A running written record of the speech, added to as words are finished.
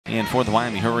And for the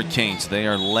Miami Hurricanes, they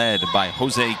are led by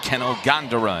Jose Keno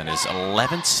Gondara in his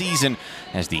 11th season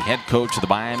as the head coach of the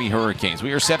Miami Hurricanes.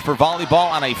 We are set for volleyball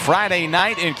on a Friday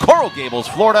night in Coral Gables,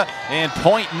 Florida. And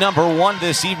point number 1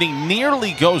 this evening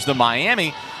nearly goes to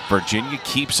Miami. Virginia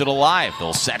keeps it alive.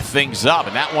 They'll set things up,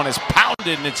 and that one is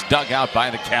pounded and it's dug out by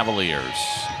the Cavaliers.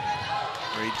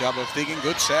 Great job of digging.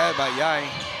 Good set by Yai.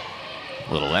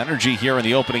 Little energy here in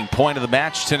the opening point of the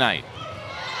match tonight.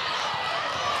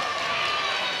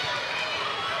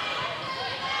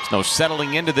 There's no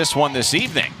settling into this one this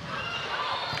evening.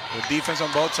 Good defense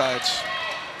on both sides.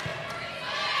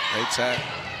 Great set.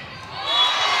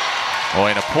 Oh,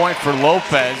 and a point for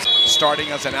Lopez. Starting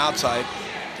as an outside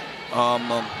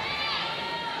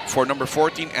for number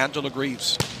 14, Angela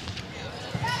Greaves.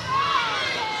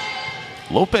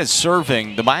 Lopez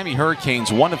serving. The Miami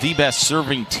Hurricanes, one of the best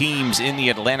serving teams in the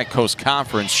Atlantic Coast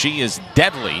Conference. She is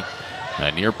deadly.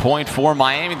 A near point for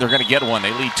Miami. They're going to get one.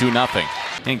 They lead 2-0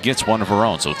 and gets one of her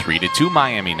own. So 3-2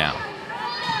 Miami now.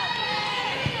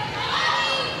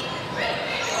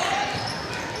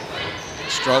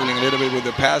 Struggling a little bit with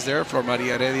the pass there for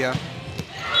Maria Heredia.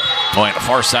 Oh, and a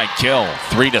far side kill.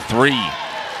 3-3.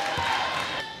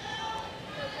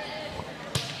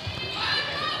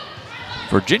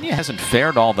 Virginia hasn't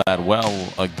fared all that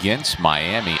well against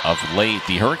Miami of late.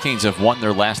 The Hurricanes have won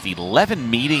their last 11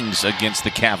 meetings against the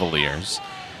Cavaliers,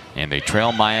 and they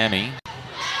trail Miami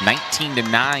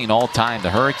 19-9 all time. The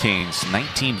Hurricanes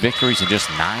 19 victories and just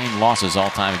 9 losses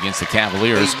all time against the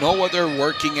Cavaliers. They know what they're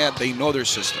working at. They know their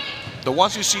system. The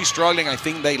ones you see struggling, I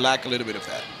think they lack a little bit of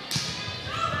that.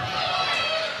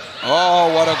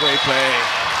 Oh, what a great play.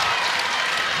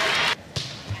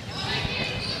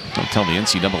 Don't tell the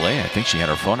NCAA. I think she had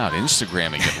her phone out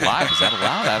Instagramming it live. Is that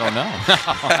allowed? I don't know.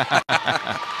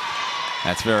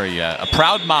 That's very a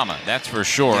proud mama, that's for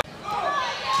sure.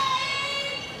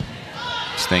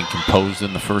 Staying composed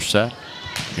in the first set.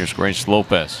 Here's Grace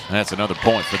Lopez. That's another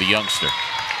point for the youngster.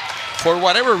 For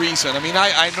whatever reason, I mean,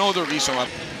 I know the reason why.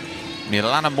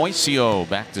 Milana Moisio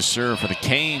back to serve for the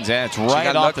Canes. That's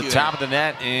right off the top of the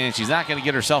net, and she's not going to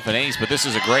get herself an ace, but this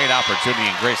is a great opportunity,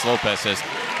 and Grace Lopez says,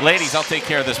 ladies, I'll take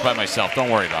care of this by myself. Don't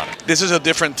worry about it. This is a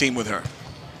different team with her.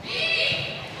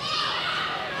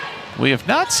 We have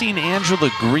not seen Angela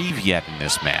Greaves yet in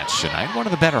this match tonight. One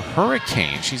of the better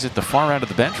Hurricanes. She's at the far end of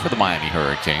the bench for the Miami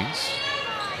Hurricanes.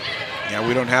 Yeah,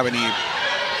 we don't have any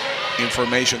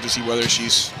information to see whether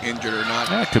she's injured or not.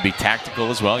 Yeah, it could be tactical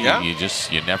as well. Yeah.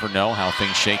 You never know how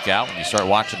things shake out when you start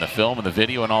watching the film and the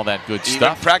video and all that good Even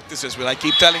stuff. Practices, I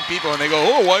keep telling people, and they go,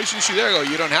 oh, why isn't she there? I go,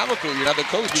 you don't have a clue. You're not the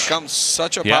coach. Becomes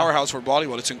such a powerhouse for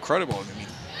volleyball. It's incredible. I mean,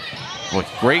 with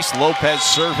Grace Lopez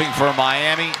serving for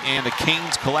Miami, and the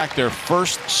Canes collect their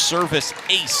first service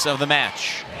ace of the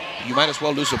match. You might as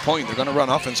well lose a point. They're going to run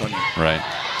offense on you. Right.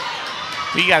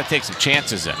 You got to take some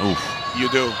chances in. Oof. You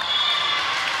do.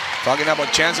 Talking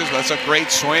about chances, that's a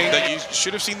great swing. That you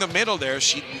should have seen the middle there.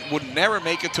 She would never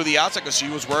make it to the outside because she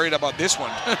was worried about this one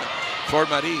for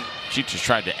Marie. She just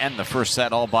tried to end the first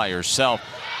set all by herself.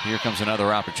 Here comes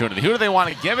another opportunity. Who do they want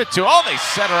to give it to? Oh, they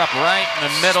set her up right in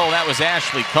the middle. That was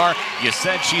Ashley Carr. You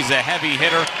said she's a heavy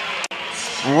hitter.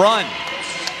 Run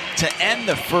to end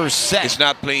the first set. It's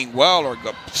not playing well or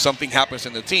something happens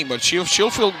in the team, but she'll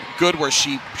feel good where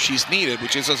she's needed,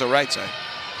 which is as a right side.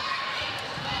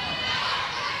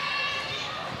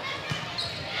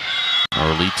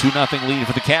 Early 2-0 lead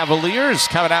for the Cavaliers.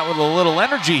 Coming out with a little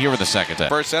energy here in the second set.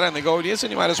 First set, and they go, yes,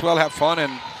 and you might as well have fun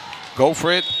and go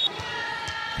for it.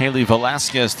 Haley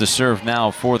Velasquez to serve now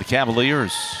for the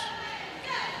Cavaliers.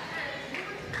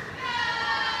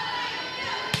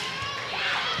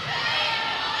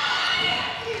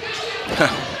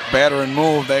 Veteran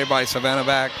move there by Savannah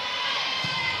Back.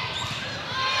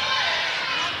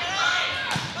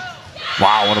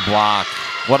 Wow, what a block.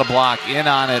 What a block. In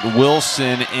on it,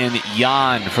 Wilson and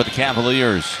Jan for the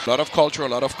Cavaliers. A lot of culture, a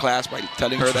lot of class by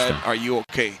telling her that, are you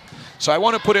okay? So I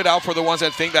want to put it out for the ones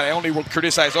that think that I only will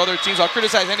criticize other teams. I'll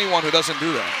criticize anyone who doesn't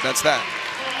do that. That's that.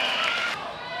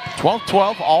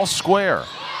 12-12, all square.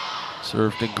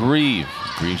 Serve to Greaves.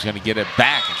 Greaves going to get it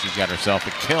back, and she's got herself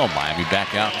a kill. Miami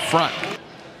back out in front.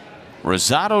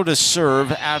 Rosado to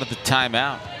serve out of the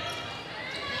timeout.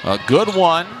 A good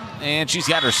one, and she's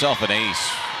got herself an ace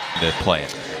to play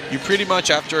it. You pretty much,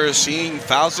 after seeing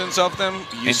thousands of them,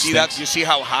 you see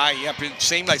how high. Yeah,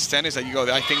 same like tennis that you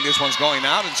go, I think this one's going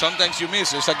out, and sometimes you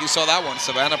miss. Just like you saw that one.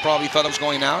 Savannah probably thought it was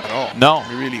going out at all. No. To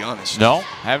be really honest. No,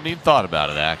 haven't even thought about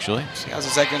it, actually. She has a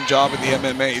second job in the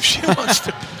MMA if she wants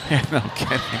to. Yeah, no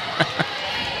kidding.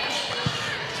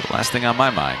 It's the last thing on my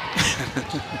mind.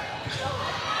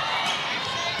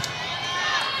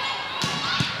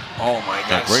 Oh my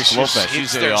God. Grace Lopez,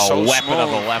 she's a weapon of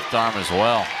the left arm as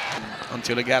well.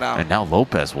 Until it got out. And now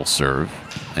Lopez will serve,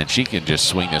 and she can just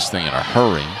swing this thing in a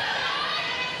hurry.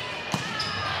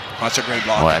 That's a great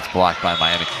block. Oh, that's blocked by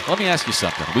Miami. Let me ask you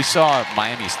something. We saw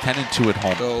Miami's 10-2 at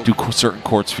home. So, do certain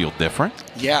courts feel different?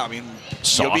 Yeah, I mean,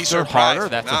 softer, you'll be surprised. harder,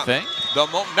 that's a thing?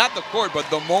 Not the court, but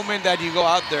the moment that you go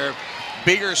out there,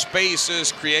 bigger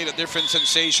spaces create a different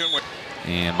sensation.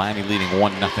 And Miami leading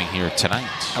 1-0 here tonight.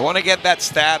 I want to get that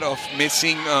stat of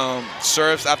missing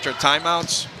serves after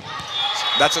timeouts.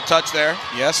 That's a touch there.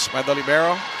 Yes, by the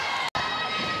libero.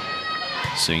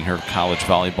 Seeing her college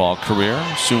volleyball career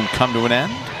soon come to an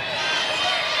end.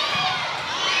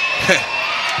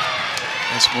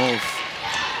 Nice move.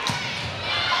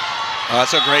 Oh,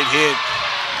 that's a great hit.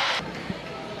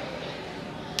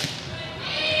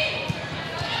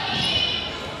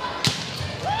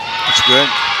 That's good.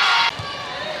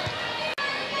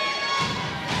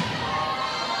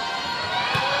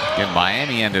 Again,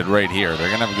 Miami ended right here. They're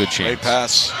going to have a good chance. Great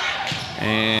pass.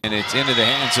 And it's into the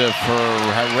hands of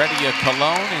Heredia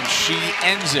Colon, and she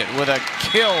ends it with a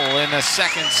kill in the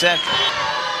second set.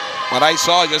 What I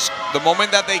saw, just the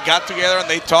moment that they got together and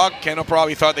they talked, Keno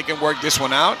probably thought they can work this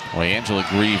one out. Well, Angela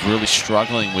Grieve really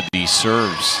struggling with these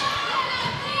serves.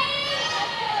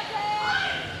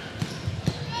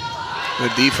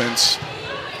 Good defense.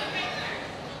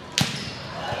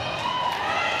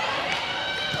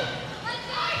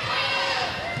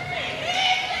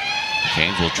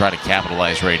 Canes will try to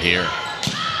capitalize right here.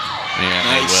 Yeah,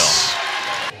 nice. They will.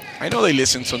 I know they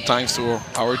listen sometimes to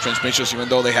our transmissions, even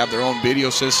though they have their own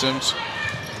video systems.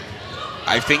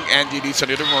 I think Angie needs a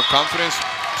little more confidence.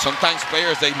 Sometimes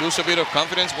players, they lose a bit of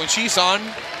confidence when she's on.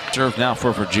 Serve now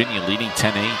for Virginia, leading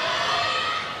 10-8.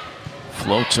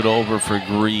 Floats it over for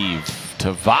Grieve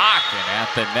to Vach, and at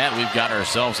the net, we've got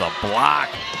ourselves a block.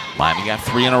 Miami got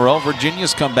 3 in a row.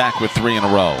 Virginia's come back with 3 in a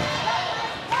row.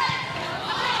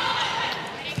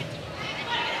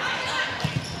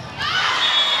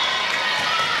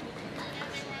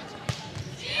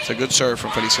 It's a good serve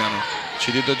from Feliciano.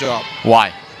 She did the job.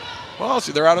 Why? Well,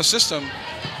 see, they're out of system.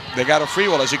 They got a free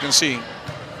wall, as you can see.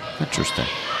 Interesting.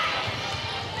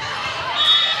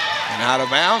 And out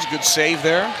of bounds, good save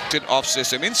there. Off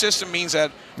system. In system means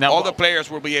that now, all the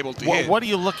players will be able to hit. What are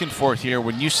you looking for here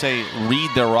when you say read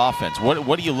their offense? What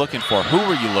are you looking for? Who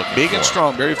are you looking for? Big and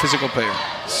strong, very physical player.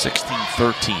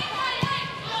 16-13.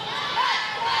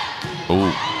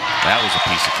 Ooh, that was a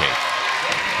piece of cake.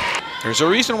 There's a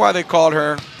reason why they called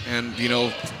her, and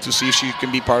to see if she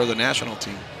can be part of the national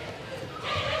team.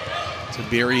 It's a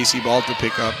very easy ball to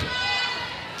pick up.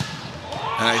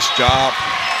 Nice job.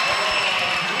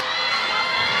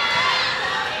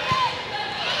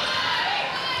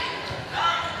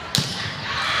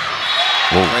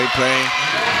 Whoa. Great play.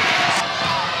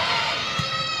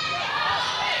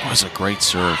 Those are great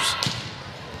serves.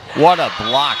 What a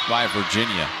block by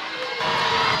Virginia.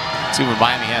 Let's see what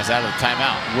Miami has out of the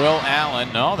timeout. Will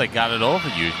Allen, no, they got it over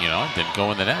you. Didn't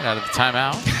go in the net out of the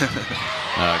timeout.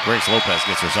 Grace Lopez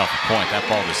gets herself a point. That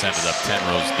ball just ended up 10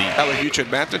 rows deep. Have a huge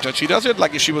advantage, and she does it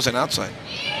like if she was an outside.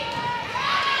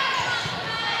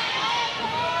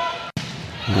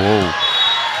 Whoa.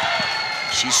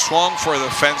 She swung for the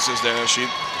fences there. You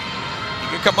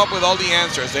can come up with all the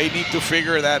answers. They need to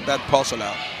figure that puzzle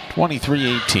out.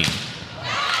 23-18.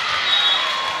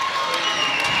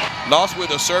 Lost with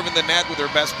a serve in the net with her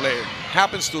best player.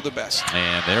 Happens to the best.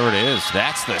 And there it is.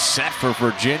 That's the set for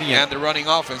Virginia. And the running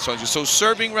offense. So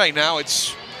serving right now,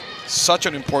 it's such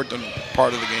an important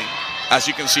part of the game, as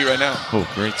you can see right now. Oh,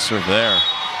 great serve there.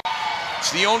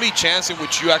 It's the only chance in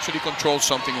which you actually control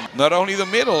something. Not only the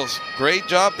middles. Great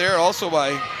job there also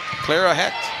by Clara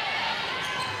Hecht.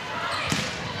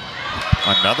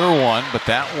 Another one, but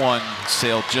that one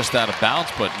sailed just out of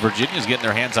bounds. But Virginia's getting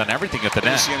their hands on everything at the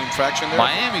net. You see an infraction there?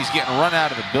 Miami's getting run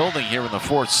out of the building here in the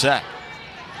fourth set.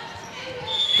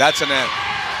 That's a net.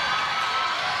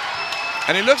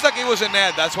 And it looks like it was a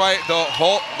net. That's why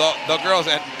the girls,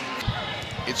 and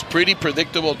it's pretty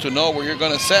predictable to know where you're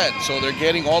going to set. So they're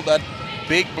getting all that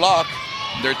big block.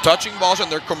 They're touching balls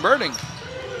and they're converting,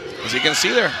 as you can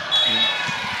see there.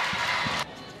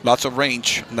 Lots of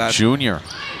range. Junior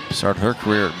started her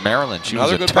career at Maryland. She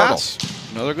was a turtle.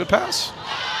 Pass. Another good pass.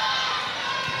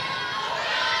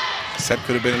 Set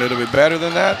could have been a little bit better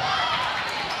than that.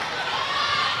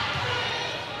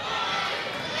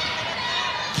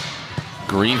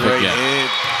 Grieve again.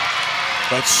 Hit.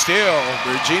 But still,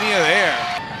 Virginia there.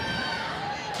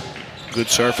 Good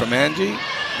serve from Angie.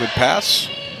 Good pass.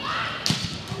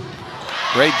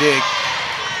 Great dig.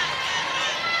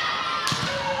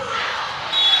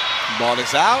 Ball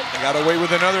is out. They got away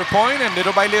with another point, and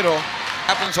little by little.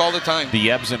 Happens all the time. The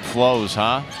ebbs and flows,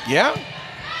 huh? Yeah.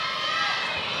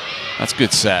 That's a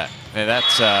good set. Hey,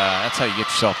 that's how you get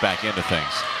yourself back into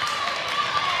things.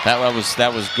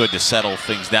 That was good to settle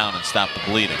things down and stop the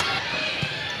bleeding.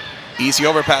 Easy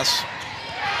overpass.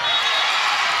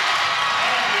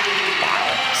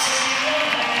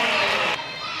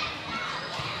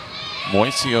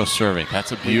 Moisio serving.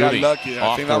 That's a beauty. He got lucky.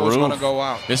 I think that was going to go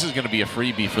out. This is going to be a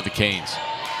freebie for the Canes.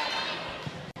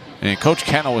 And Coach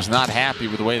Kennel was not happy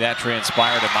with the way that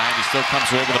transpired at Miami. Still comes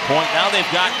away with a point. Now they've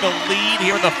got the lead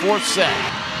here in the fourth set.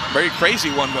 Very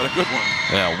crazy one, but a good one.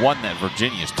 Yeah, one that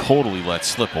Virginia's totally let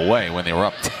slip away when they were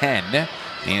up 10.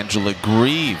 Angela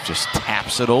Grieve just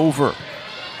taps it over.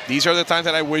 These are the times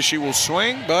that I wish she will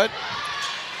swing, but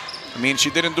I mean,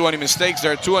 she didn't do any mistakes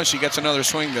there too, and she gets another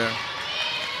swing there.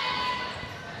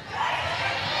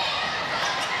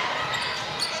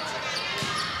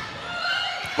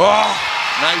 Oh,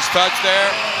 nice touch there.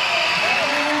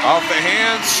 Off the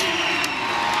hands.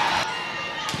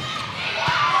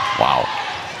 Wow.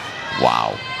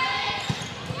 Wow.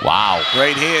 Wow.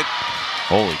 Great hit.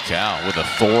 Holy cow, with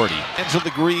authority. Angela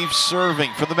Grieve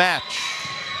serving for the match.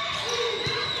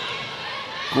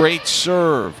 Great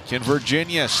serve. Can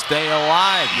Virginia stay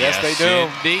alive? Yes, they do.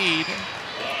 Indeed.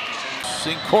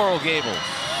 In Coral Gables.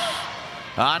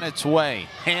 On its way.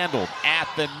 Handled at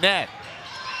the net.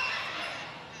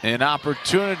 An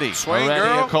opportunity. Swing, Aurelia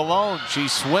girl. Colon. She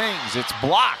swings. It's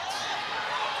blocked.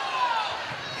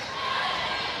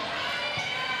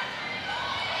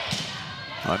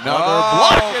 Another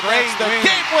block. And that's the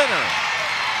game winner.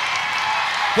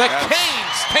 The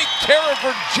Canes take care of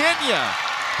Virginia.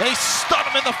 They stun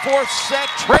them in the fourth set,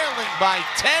 trailing by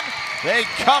 10. They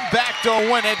come back to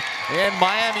win it, and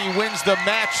Miami wins the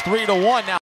match 3-1.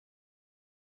 Now